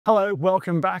Hello,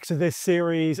 welcome back to this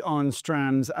series on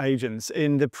Strands Agents.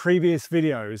 In the previous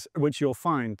videos, which you'll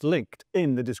find linked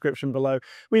in the description below,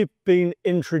 we've been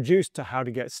introduced to how to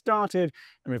get started,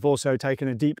 and we've also taken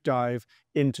a deep dive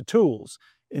into tools.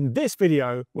 In this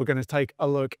video, we're going to take a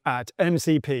look at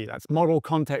MCP, that's Model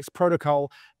Context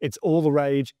Protocol. It's all the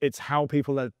rage. It's how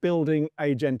people are building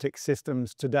agentic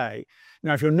systems today.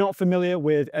 Now, if you're not familiar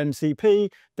with MCP,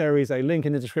 there is a link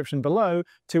in the description below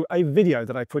to a video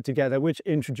that I put together which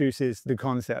introduces the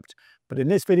concept. But in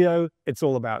this video, it's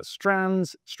all about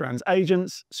Strands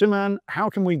Agents. Suman, how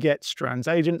can we get Strands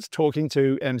Agents talking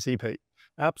to MCP?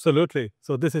 Absolutely.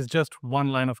 So this is just one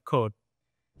line of code.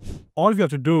 All we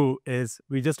have to do is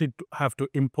we just have to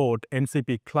import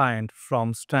MCPClient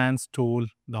from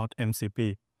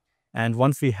strandstool.mcp. And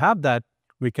once we have that,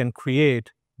 we can create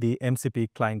the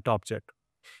MCPClient object.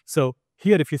 So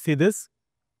here, if you see this,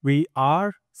 we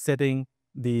are setting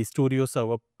the Studio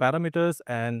Server parameters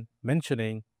and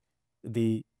mentioning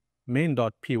the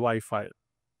main.py file.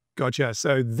 Gotcha.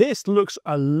 So this looks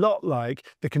a lot like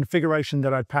the configuration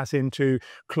that I'd pass into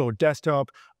Claude Desktop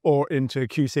or into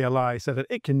QCLI so that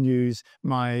it can use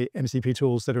my MCP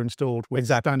tools that are installed with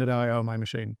standard IO on my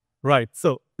machine. Right.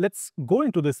 So let's go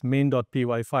into this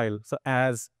main.py file. So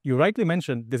as you rightly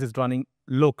mentioned, this is running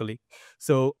locally.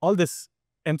 So all this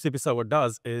MCP server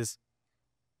does is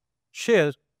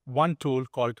share one tool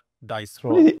called dice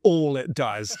roll. Really all it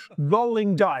does.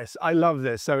 Rolling dice. I love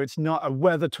this. So it's not a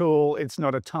weather tool. It's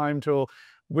not a time tool.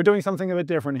 We're doing something a bit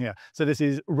different here. So this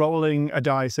is rolling a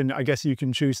dice, and I guess you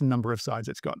can choose the number of sides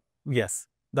it's got. Yes,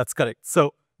 that's correct.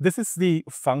 So this is the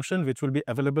function which will be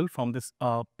available from this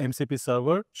MCP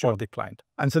server for the client.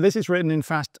 And so this is written in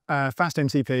fast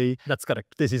MCP. That's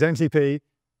correct. This is MCP,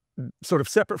 sort of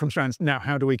separate from Strands. Now,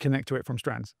 how do we connect to it from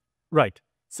Strands? Right.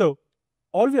 So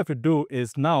all we have to do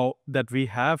is, now that we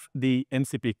have the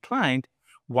MCP client,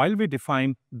 while we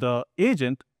define the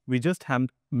agent, we just have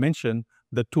mentioned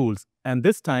the tools. And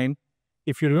this time,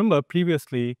 if you remember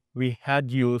previously, we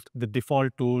had used the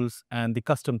default tools and the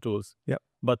custom tools. Yep.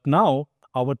 But now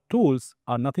our tools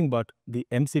are nothing but the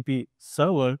MCP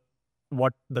server,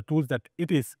 what the tools that it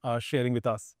is sharing with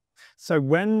us. So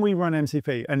when we run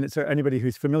MCP, and so anybody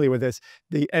who's familiar with this,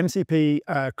 the MCP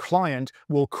client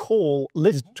will call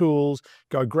list tools,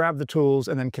 go grab the tools,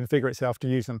 and then configure itself to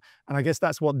use them. And I guess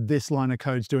that's what this line of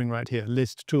code is doing right here,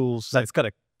 list tools. That's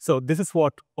correct. So this is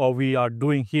what we are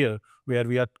doing here, where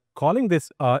we are calling this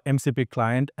MCP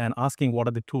client and asking what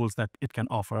are the tools that it can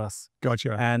offer us.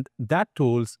 Gotcha. And that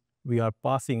tools we are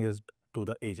passing is to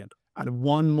the agent. And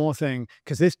one more thing,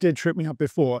 because this did trip me up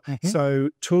before. So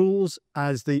tools,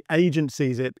 as the agent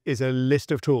sees it, is a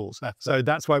list of tools. So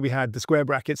that's why we had the square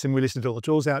brackets and we listed all the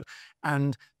tools out.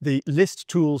 And the list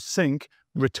tools sync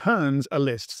returns a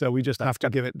list. So we just have to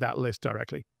give it that list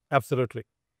directly. Absolutely.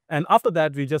 And after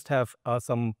that, we just have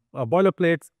some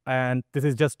boilerplates. And this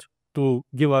is just to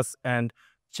give us an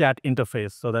chat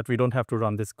interface so that we don't have to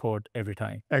run this code every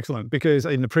time. Excellent. Because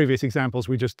in the previous examples,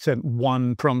 we just sent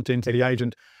one prompt into the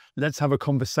agent. Let's have a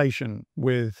conversation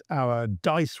with our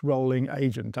dice rolling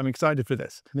agent. I'm excited for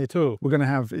this. Me too. We're going to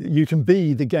have, you can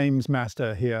be the games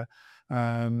master here.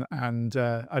 I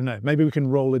don't know, maybe we can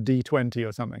roll a D20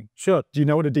 or something. Sure. Do you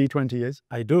know what a D20 is?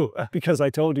 I do. Because I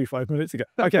told you 5 minutes ago.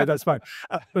 Okay, that's fine.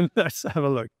 Let's have a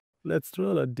look. Let's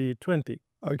roll a D20.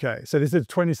 Okay, so this is a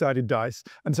 20-sided dice.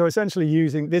 And so essentially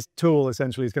using this tool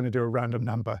essentially is going to do a random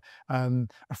number. A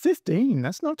 15,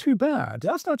 that's not too bad.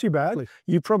 That's not too bad.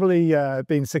 You've probably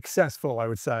been successful, I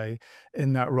would say,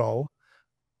 in that roll.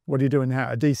 What are you doing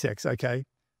now? A D6, okay.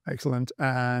 Excellent.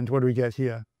 And what do we get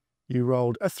here? You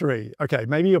rolled a 3. Okay,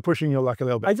 maybe you're pushing your luck a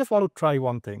little bit. I just want to try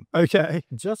one thing. Okay.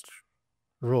 Just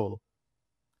roll.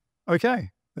 Okay.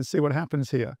 Let's see what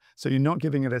happens here. So you're not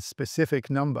giving it a specific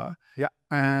number. Yeah.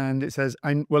 And it says,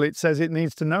 well, it says it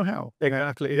needs to know how.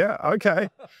 Exactly. Yeah. Okay.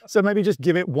 So maybe just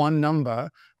give it one number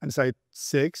and say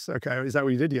 6. Okay. Is that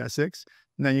what you did? Yeah. 6.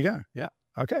 And there you go. Yeah.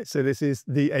 Okay. So this is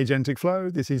the agentic flow.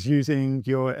 This is using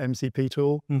your MCP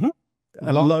tool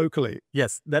locally.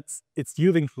 Yes. It's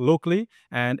using locally.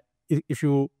 And if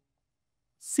you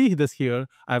see this here,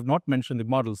 I have not mentioned the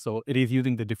model. So it is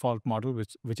using the default model,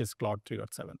 which is Claude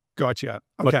 3.7. Gotcha.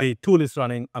 Okay. But the tool is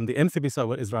running, the MCP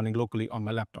server is running locally on my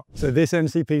laptop. So this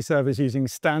MCP server is using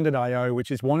standard IO,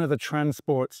 which is one of the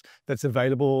transports that's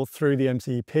available through the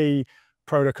MCP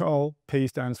protocol, P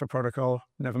stands for protocol,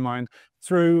 never mind,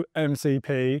 through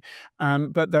MCP,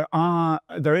 but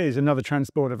there is another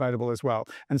transport available as well.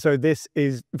 And so this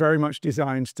is very much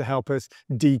designed to help us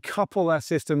decouple our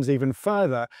systems even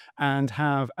further and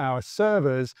have our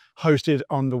servers hosted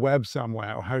on the web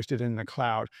somewhere or hosted in the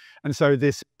cloud. And so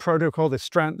this protocol, this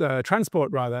transport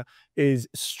rather, is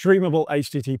streamable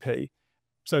HTTP.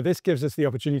 So this gives us the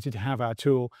opportunity to have our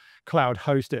tool cloud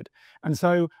hosted. And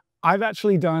so I've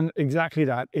actually done exactly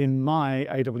that in my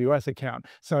AWS account.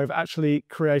 So I've actually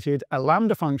created a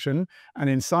Lambda function, and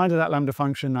inside of that Lambda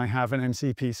function, I have an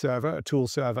MCP server, a tool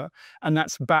server, and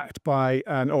that's backed by,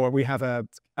 or we have a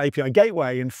API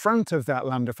gateway in front of that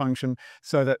Lambda function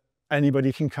so that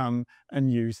anybody can come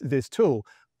and use this tool.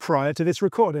 Prior to this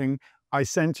recording, I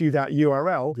sent you that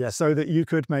URL so that you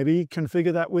could maybe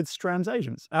configure that with Strands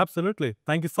Agents. Absolutely.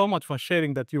 Thank you so much for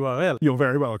sharing that URL. You're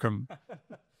very welcome.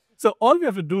 So all we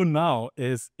have to do now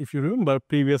is, if you remember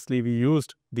previously, we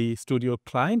used the Studio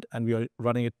client and we are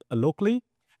running it locally.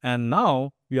 And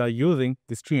now we are using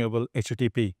the streamable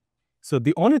HTTP. So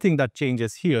the only thing that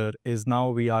changes here is now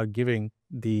we are giving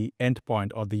the endpoint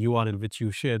or the URL which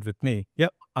you shared with me.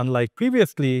 Yep. Unlike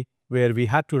previously, where we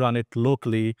had to run it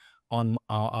locally on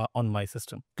my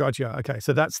system. Gotcha. Okay,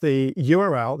 so that's the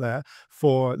URL there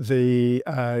for the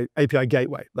API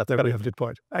gateway that we have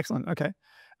deployed. Excellent. Okay.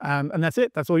 And that's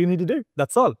it. That's all you need to do.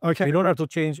 That's all. Okay. We don't have to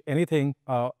change anything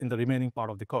in the remaining part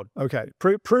of the code. Okay.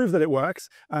 Prove that it works.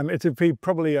 It'll be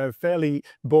probably a fairly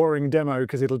boring demo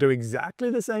because it'll do exactly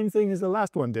the same thing as the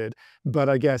last one did. But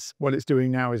I guess what it's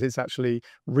doing now is it's actually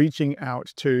reaching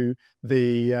out to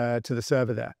the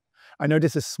server there. I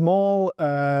noticed a small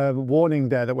warning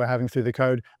there that we're having through the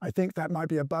code. I think that might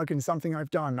be a bug in something I've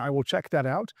done. I will check that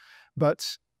out.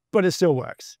 But it still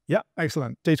works. Yeah,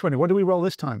 excellent. D20, what do we roll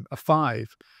this time? A 5.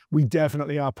 We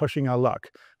definitely are pushing our luck.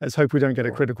 Let's hope we don't get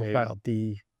a critical fail.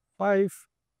 D5.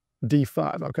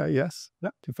 D5, okay, yes.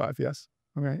 Yeah, D5, yes.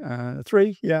 Okay,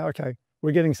 3, yeah, okay.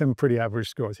 We're getting some pretty average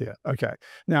scores here. Okay,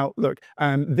 now look,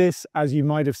 this, as you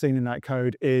might have seen in that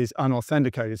code, is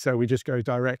unauthenticated. So we just go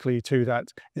directly to that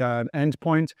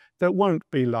endpoint that won't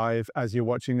be live as you're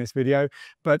watching this video,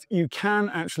 but you can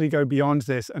actually go beyond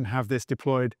this and have this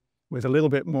deployed with a little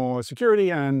bit more security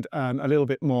and a little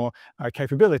bit more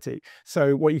capability.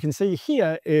 So what you can see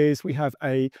here is we have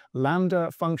a Lambda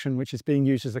function which is being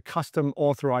used as a custom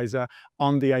authorizer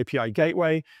on the API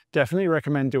gateway. Definitely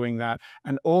recommend doing that.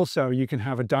 And also you can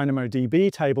have a DynamoDB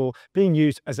table being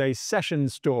used as a session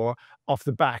store off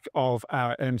the back of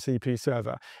our MCP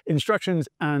server. Instructions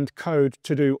and code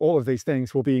to do all of these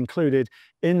things will be included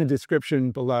in the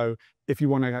description below if you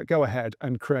want to go ahead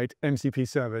and create MCP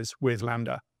servers with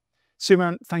Lambda.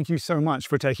 Suman, thank you so much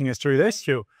for taking us through this. Thank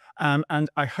you. And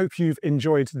I hope you've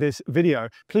enjoyed this video.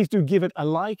 Please do give it a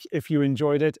like if you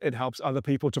enjoyed it. It helps other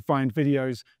people to find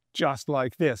videos just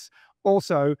like this.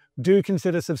 Also, do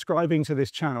consider subscribing to this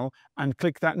channel and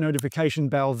click that notification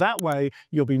bell. That way,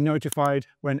 you'll be notified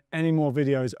when any more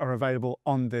videos are available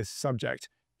on this subject.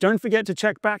 Don't forget to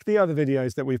check back the other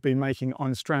videos that we've been making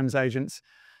on Strands Agents.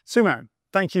 Suman,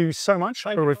 thank you so much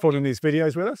for recording these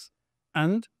videos with us.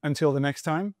 And until the next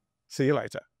time, see you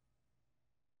later.